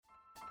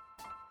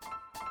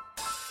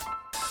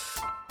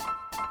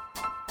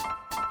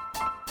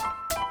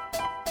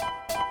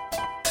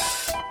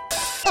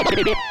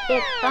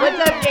What's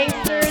up,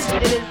 gangsters?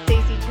 It is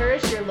Stacey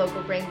Tersh, your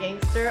local brain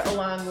gangster,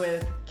 along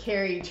with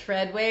Carrie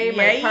Treadway,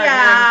 my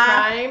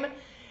partner in crime.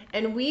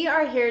 And we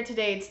are here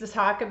today to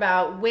talk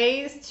about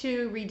ways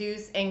to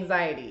reduce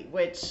anxiety,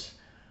 which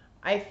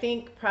I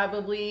think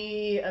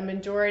probably a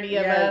majority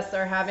of us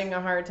are having a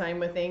hard time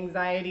with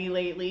anxiety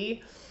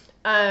lately.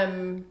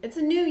 It's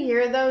a new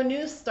year though,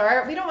 new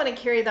start. We don't want to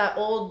carry that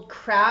old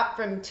crap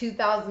from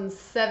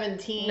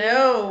 2017.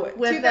 No,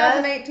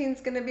 2018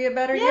 is going to be a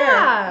better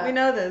year. We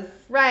know this.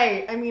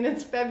 Right. I mean,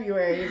 it's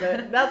February,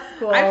 but that's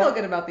cool. I feel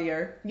good about the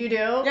year. You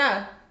do?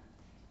 Yeah.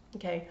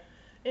 Okay.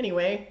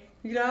 Anyway.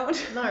 You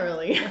don't? Not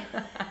really.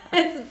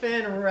 It's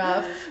been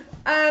rough.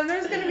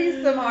 There's going to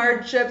be some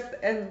hardships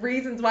and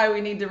reasons why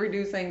we need to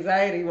reduce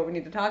anxiety, what we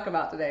need to talk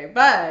about today,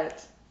 but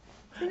it's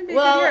going to be a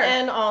good year.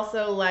 And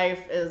also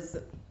life is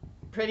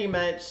pretty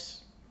much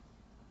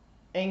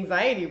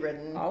anxiety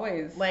ridden.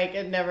 Always. Like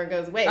it never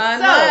goes away.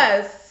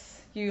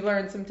 Unless you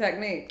learn some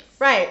techniques.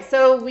 Right.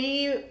 So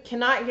we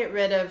cannot get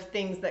rid of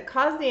things that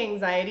cause the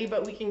anxiety,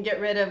 but we can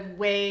get rid of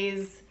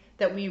ways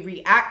that we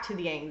react to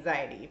the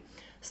anxiety.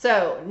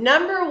 So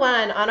number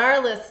one on our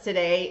list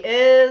today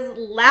is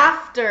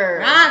laughter.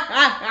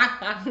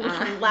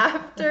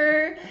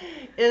 Laughter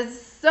is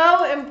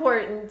so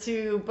important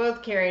to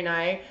both Carrie and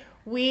I.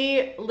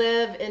 We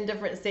live in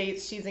different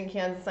states. She's in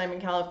Kansas, I'm in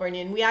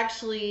California, and we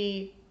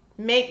actually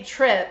make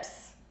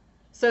trips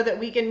so that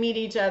we can meet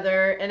each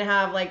other and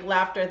have like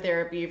laughter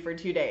therapy for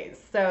 2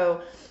 days.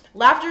 So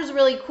laughter is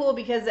really cool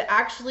because it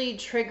actually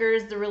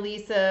triggers the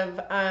release of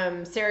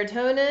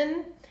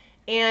serotonin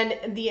and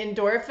the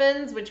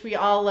endorphins, which we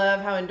all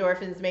love how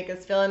endorphins make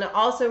us feel. And it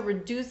also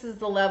reduces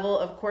the level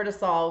of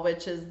cortisol,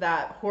 which is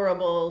that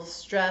horrible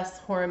stress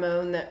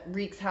hormone that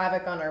wreaks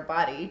havoc on our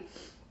body.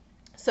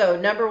 So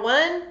number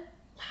one,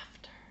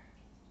 laughter.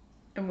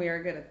 And we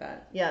are good at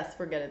that. Yes,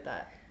 we're good at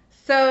that.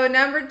 So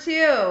number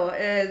two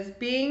is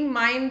being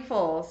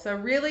mindful. So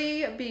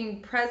really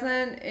being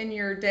present in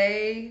your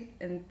day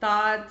and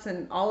thoughts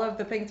and all of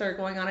the things that are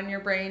going on in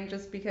your brain,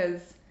 just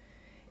because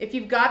if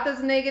you've got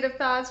those negative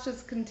thoughts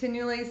just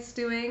continually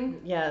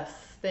stewing, yes,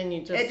 then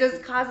it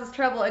just causes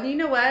trouble. And you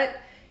know what?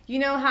 You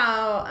know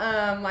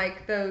how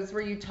like those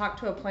where you talk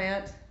to a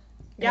plant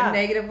in a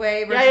negative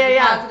way versus a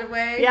positive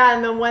way? Yeah,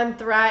 and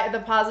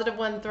the positive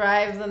one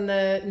thrives and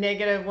the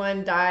negative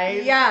one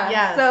dies. Yeah.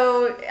 Yes.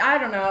 So I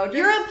don't know.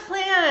 You're a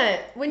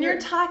plant when you're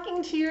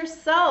talking to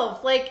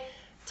yourself. Like,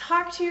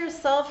 talk to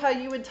yourself how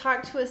you would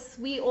talk to a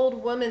sweet old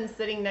woman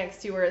sitting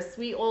next to you or a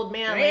sweet old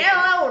man.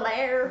 Hello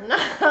there.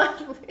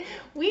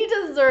 We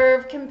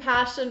deserve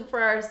compassion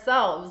for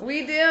ourselves.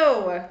 We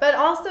do. But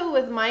also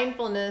with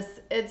mindfulness,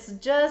 it's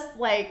just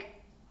like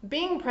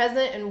being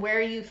present in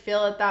where you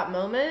feel at that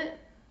moment,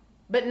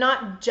 but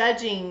not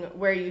judging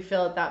where you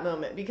feel at that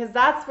moment, because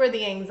that's where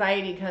the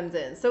anxiety comes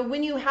in. So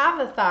when you have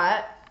a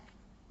thought,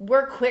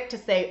 we're quick to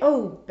say,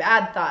 oh,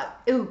 bad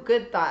thought. Oh,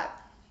 good thought.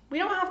 We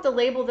don't have to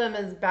label them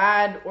as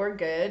bad or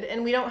good,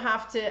 and we don't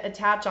have to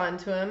attach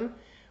onto them.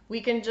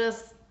 We can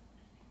just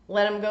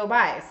let them go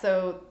by.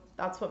 So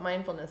that's what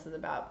mindfulness is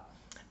about.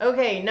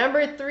 Okay,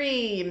 number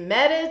three,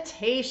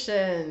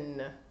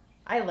 meditation.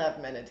 I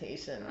love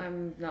meditation.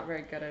 I'm not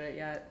very good at it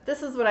yet.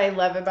 This is what I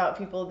love about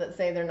people that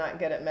say they're not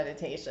good at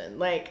meditation.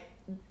 Like,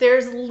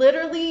 there's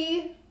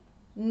literally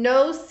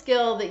no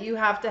skill that you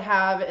have to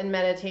have in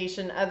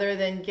meditation other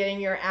than getting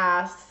your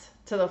ass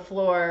to the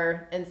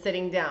floor and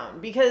sitting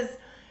down. Because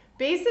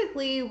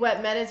basically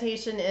what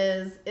meditation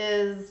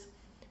is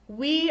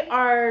we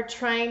are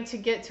trying to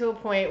get to a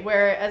point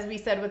where, as we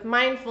said with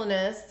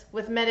mindfulness,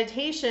 with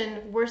meditation,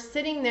 we're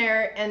sitting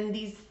there and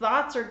these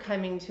thoughts are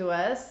coming to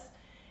us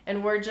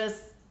and we're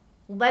just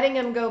letting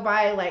them go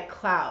by like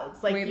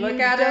clouds. Like, we look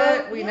at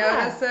it, we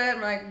notice it,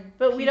 we're like,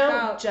 but we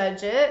don't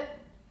judge it.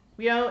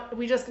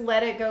 We just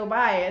let it go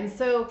by. And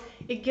so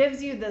it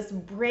gives you this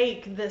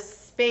break, this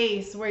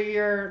space where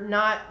you're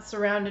not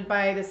surrounded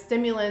by the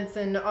stimulants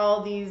and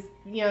all these,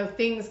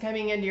 things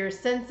coming into your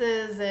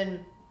senses.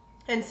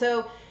 And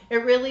so it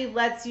really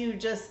lets you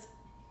just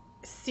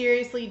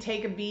seriously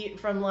take a beat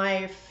from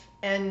life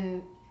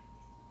and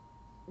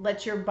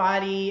let your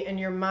body and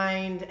your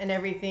mind and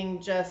everything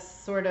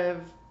just sort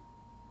of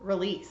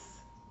release.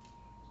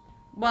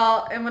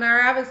 Well, and when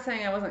I was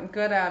saying I wasn't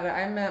good at it,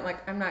 I meant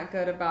like I'm not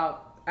good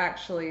about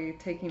actually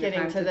taking the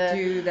time to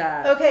do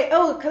that. Okay,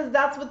 because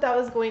that's what that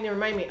was going to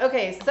remind me.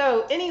 Okay,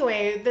 so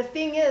anyway, the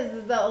thing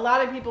is that a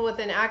lot of people with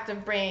an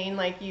active brain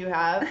like you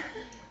have,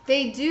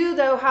 they do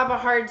though have a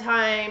hard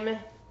time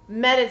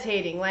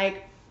meditating.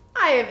 Like,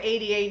 I have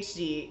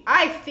ADHD.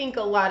 I think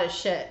a lot of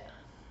shit.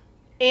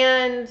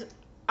 And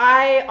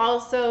I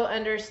also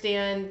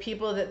understand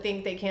people that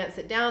think they can't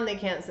sit down, they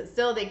can't sit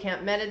still, they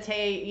can't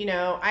meditate.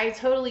 I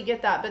totally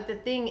get that. But the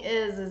thing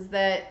is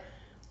that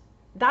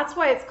that's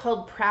why it's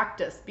called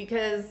practice,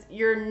 because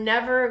you're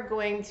never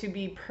going to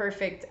be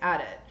perfect at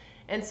it.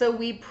 And so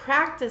we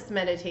practice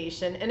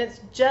meditation, and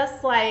it's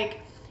just like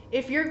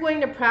if you're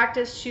going to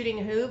practice shooting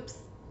hoops,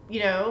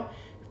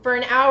 for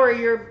an hour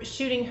you're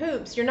shooting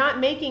hoops. You're not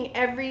making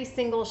every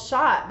single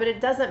shot, but it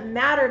doesn't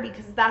matter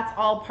because that's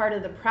all part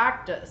of the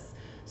practice.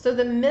 So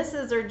the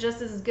misses are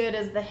just as good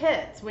as the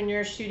hits when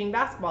you're shooting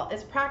basketball.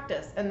 It's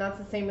practice, and that's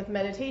the same with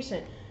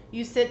meditation.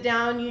 You sit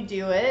down, you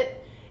do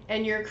it,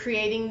 and you're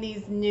creating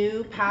these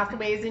new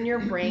pathways in your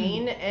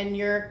brain, and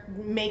you're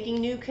making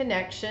new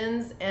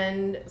connections,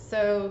 and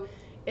so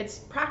it's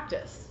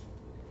practice.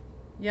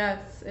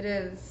 Yes, it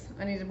is.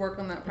 I need to work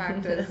on that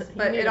practice.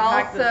 But need it to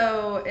practice.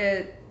 also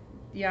it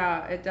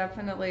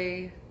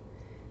definitely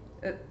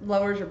it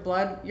lowers your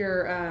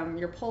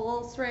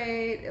pulse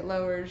rate. It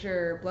lowers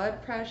your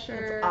blood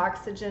pressure. It's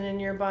oxygen in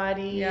your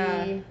body.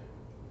 Yeah.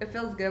 It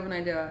feels good when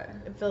I do it.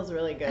 It feels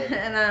really good.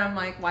 And then I'm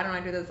like, why don't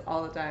I do this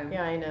all the time?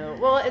 Yeah, I know.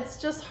 Well, it's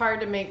just hard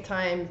to make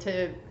time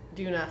to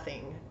do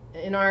nothing.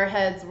 In our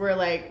heads, we're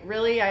like,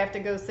 really? I have to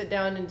go sit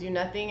down and do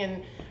nothing?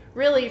 And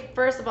really,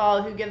 first of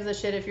all, who gives a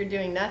shit if you're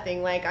doing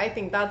nothing? Like, I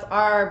think that's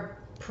our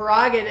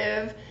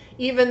prerogative.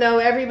 Even though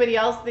everybody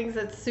else thinks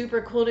it's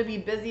super cool to be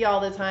busy all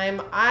the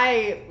time,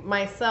 I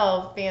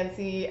myself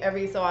fancy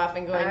every so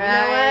often going, you know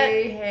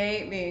I what?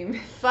 hate being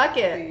Fuck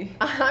it.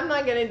 I'm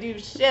not going to do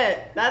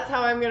shit. That's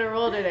how I'm going to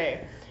roll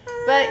today.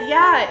 But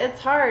yeah,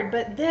 it's hard.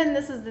 But then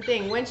this is the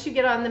thing. Once you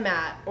get on the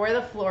mat or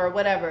the floor,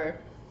 whatever,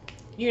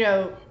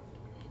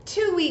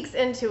 2 weeks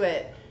into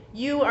it,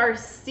 you are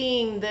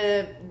seeing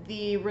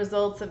the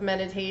results of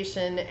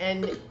meditation,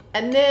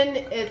 and then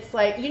it's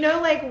like,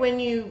 like when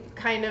you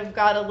kind of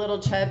got a little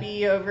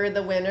chubby over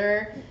the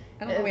winter.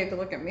 I don't know why you have to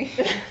look at me.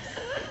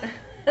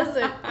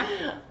 Listen,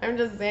 I'm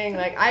just saying,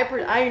 like,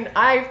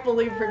 I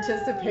fully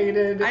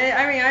participated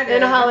I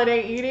did. in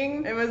holiday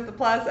eating. It was the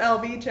Plus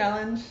LB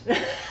challenge.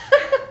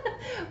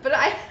 But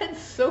I had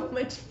so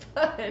much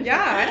fun.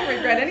 Yeah, I don't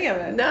regret any of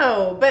it.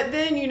 No, but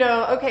then,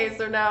 okay,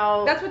 so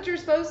now... That's what you're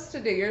supposed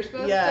to do. You're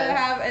supposed to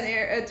have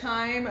a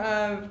time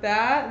of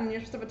that, and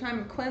you're supposed to have a time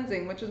of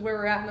cleansing, which is where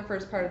we're at in the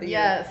first part of the year.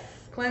 Yes.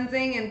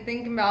 Cleansing and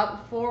thinking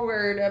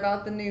forward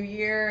about the new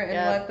year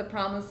and what the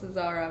promises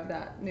are of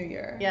that new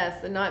year.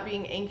 Yes, and not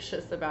being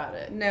anxious about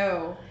it.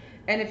 No.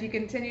 And if you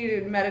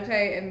continue to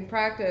meditate and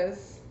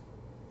practice,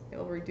 it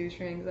will reduce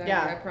your anxiety,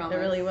 I promise. It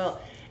really will.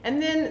 And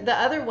then the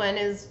other one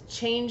is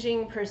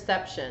changing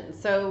perception.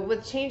 So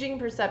with changing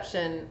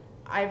perception,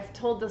 I've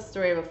told this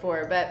story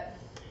before, but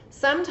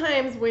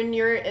sometimes when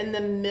you're in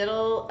the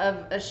middle of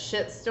a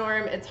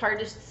shitstorm, it's hard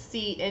to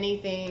see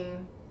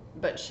anything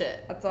but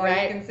shit. That's all you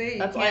can see.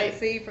 You can't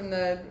see from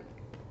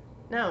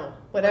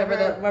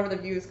whatever the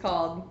view is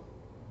called.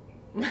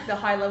 The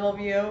high level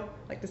view,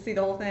 like to see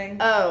the whole thing.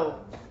 Oh,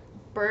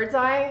 bird's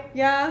eye?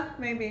 Yeah,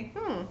 maybe.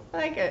 I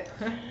like it.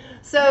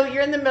 So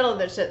you're in the middle of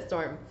the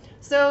shitstorm.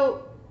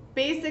 So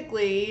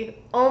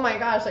basically, oh my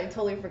gosh, I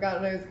totally forgot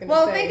what I was going to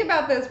say. Well, think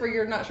about this where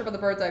you're not sure about the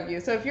bird's eye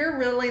view. So if you're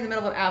really in the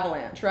middle of an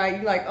avalanche, right?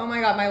 You're like, oh my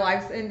God, my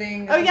life's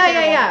ending. Oh,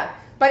 yeah.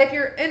 But if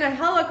you're in a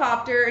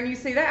helicopter and you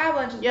see that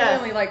avalanche is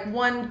literally like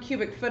 1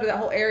 cubic foot of that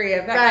whole area,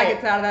 if that guy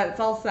gets out of that, it's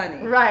all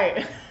sunny.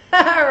 Right.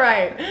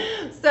 Right.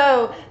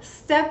 So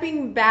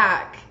stepping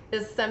back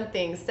is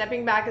something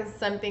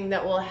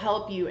that will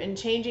help you in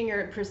changing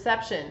your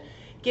perception,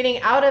 getting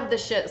out of the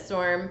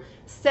shitstorm,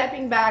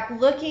 stepping back,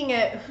 looking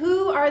at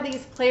who are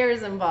these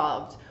players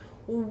involved?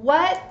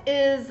 What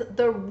is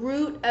the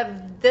root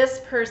of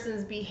this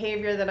person's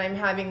behavior that I'm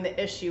having the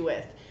issue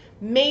with?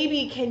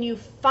 Maybe can you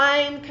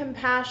find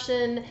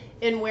compassion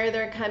in where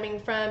they're coming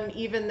from,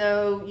 even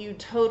though you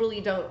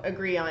totally don't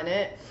agree on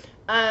it?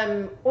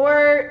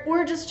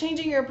 Or just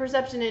changing your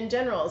perception in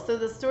general. So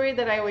the story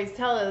that I always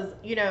tell is,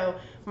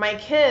 my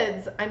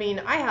kids,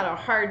 I had a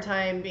hard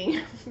time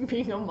being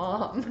a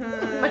mom.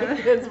 My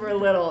kids were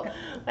little.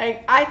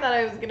 Like, I thought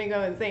I was going to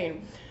go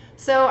insane.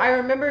 So I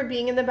remember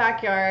being in the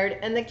backyard,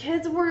 and the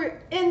kids were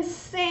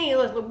insane,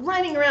 like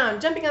running around,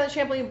 jumping on the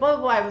trampoline, blah,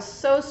 blah, blah. I was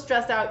so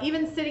stressed out.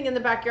 Even sitting in the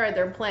backyard,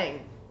 they're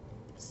playing.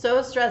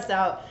 So stressed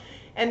out.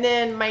 And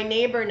then my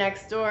neighbor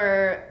next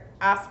door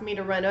asked me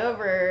to run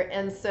over,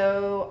 and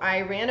so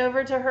I ran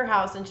over to her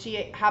house, and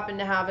she happened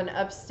to have an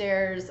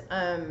upstairs,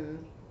 a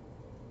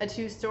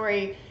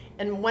 2-story,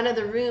 and one of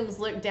the rooms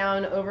looked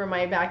down over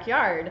my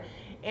backyard.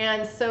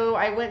 And so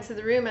I went to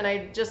the room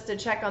just to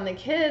check on the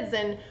kids,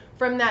 and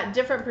from that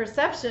different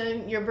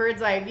perception, your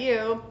bird's eye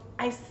view,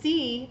 I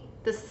see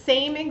the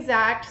same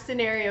exact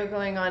scenario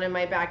going on in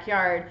my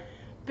backyard,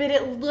 but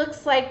it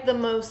looks like the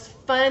most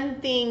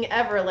fun thing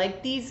ever.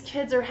 Like, these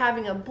kids are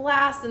having a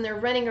blast and they're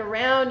running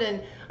around,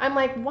 and I'm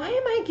like, why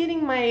am I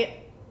getting my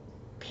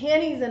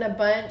panties in a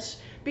bunch?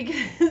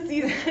 Because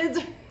these kids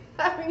are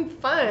having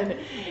fun.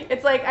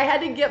 It's like I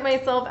had to get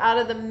myself out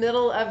of the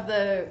middle of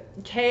the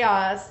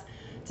chaos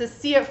to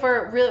see it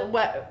for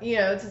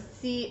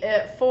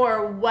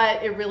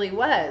what it really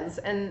was,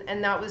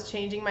 and that was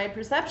changing my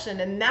perception,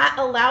 and that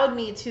allowed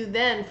me to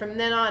then, from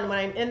then on, when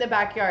I'm in the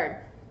backyard,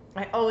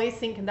 I always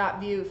think that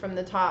view from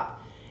the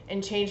top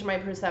and change my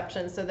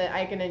perception so that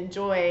I can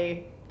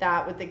enjoy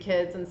that with the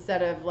kids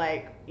instead of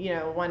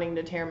wanting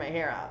to tear my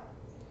hair out.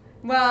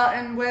 Well,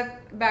 and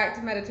back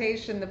to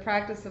meditation, the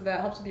practice of that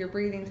helps with your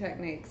breathing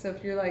technique. So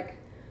if you're like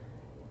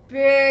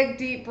big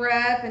deep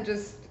breath and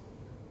just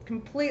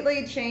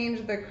completely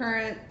change the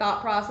current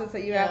thought process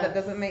that you have that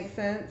doesn't make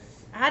sense.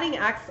 Adding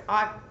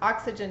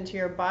oxygen to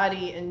your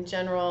body in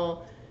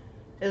general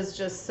is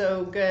just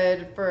so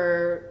good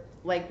for,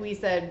 like we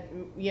said,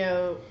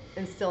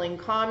 instilling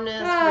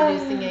calmness,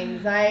 reducing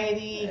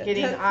anxiety,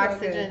 getting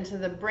oxygen to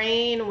the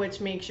brain,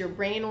 which makes your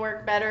brain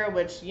work better,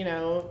 which,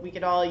 we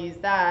could all use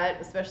that,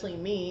 especially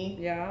me.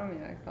 Yeah, I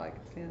mean, I probably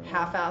could stand that.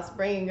 Half-assed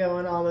brain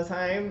going all the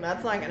time.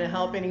 That's not going to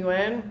help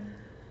anyone.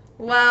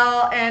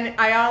 Well, and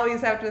I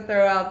always have to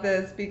throw out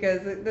this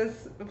because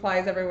this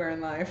applies everywhere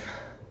in life.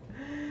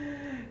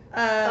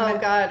 Oh,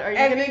 God. Are you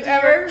have going you to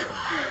ever...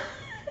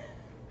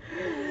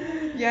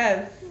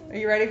 Yes. Are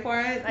you ready for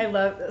it? I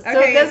love this. Okay.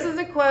 So this is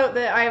a quote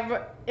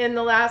that in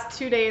the last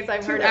 2 days,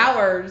 I've heard 2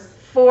 hours.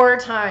 4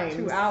 times.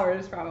 2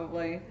 hours,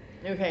 probably.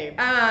 Okay.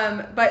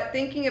 But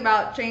thinking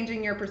about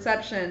changing your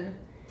perception,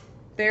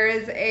 there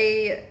is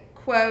a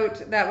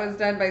quote that was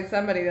done by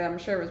somebody that I'm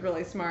sure was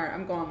really smart.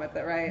 I'm going with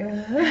it,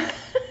 right?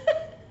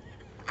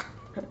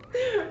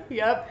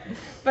 Yep.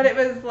 But it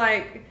was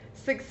like,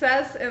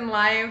 success in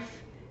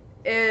life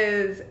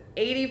is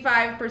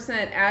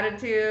 85%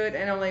 attitude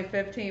and only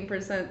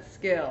 15%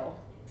 skill.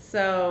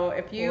 So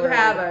if you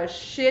have a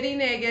shitty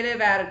negative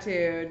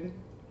attitude,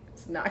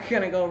 it's not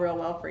going to go real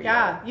well for you.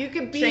 Yeah, you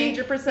could be change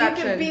your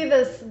perception. You could be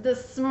the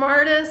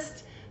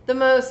smartest, the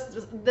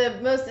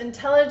most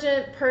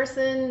intelligent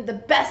person, the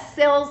best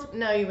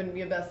no, you wouldn't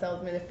be a best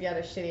salesman if you had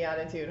a shitty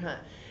attitude, huh?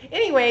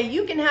 Anyway,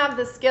 you can have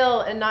the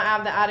skill and not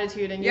have the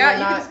attitude, and you can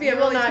just be a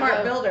really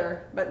smart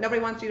builder, but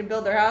nobody wants you to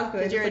build their house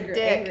because you're you're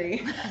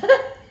angry.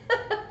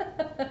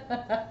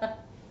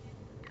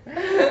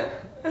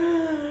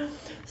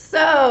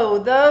 So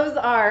those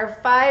are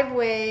 5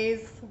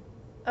 ways.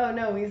 Oh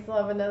no, we still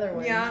have another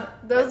one. Yeah.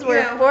 Those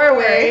were 4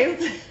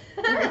 ways.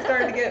 We're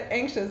starting to get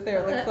anxious there,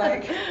 it looks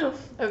like.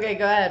 Okay,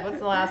 go ahead. What's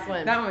the last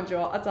one? That one,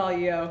 Joel. That's all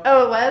you.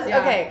 Oh, it was? Yeah.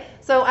 Okay.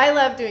 So I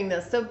love doing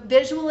this. So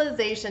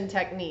visualization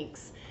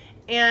techniques.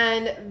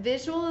 And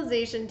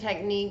visualization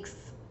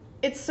techniques,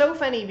 it's so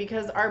funny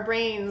because our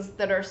brains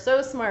that are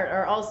so smart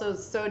are also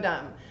so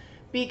dumb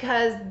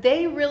because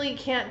they really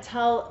can't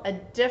tell a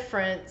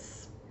difference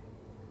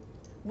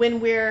when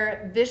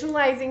we're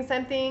visualizing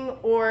something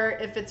or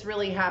if it's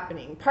really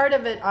happening. Part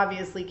of it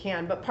obviously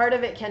can, but part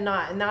of it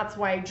cannot. And that's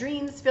why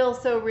dreams feel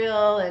so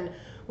real. And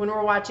when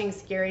we're watching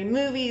scary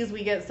movies,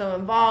 we get so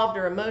involved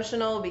or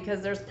emotional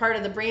because there's part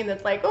of the brain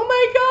that's like, oh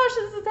my gosh,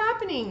 this is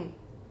happening.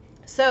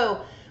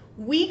 So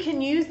we can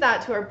use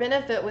that to our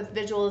benefit with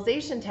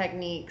visualization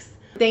techniques.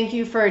 Thank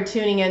you for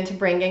tuning in to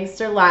Brain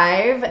Gangster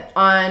Live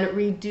on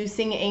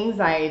reducing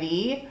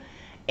anxiety.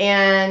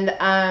 And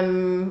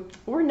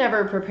we're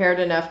never prepared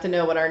enough to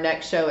know what our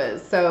next show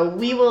is. So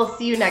we will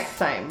see you next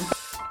time.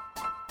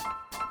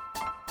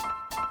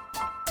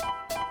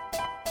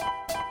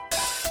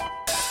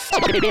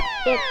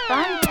 It's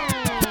fun.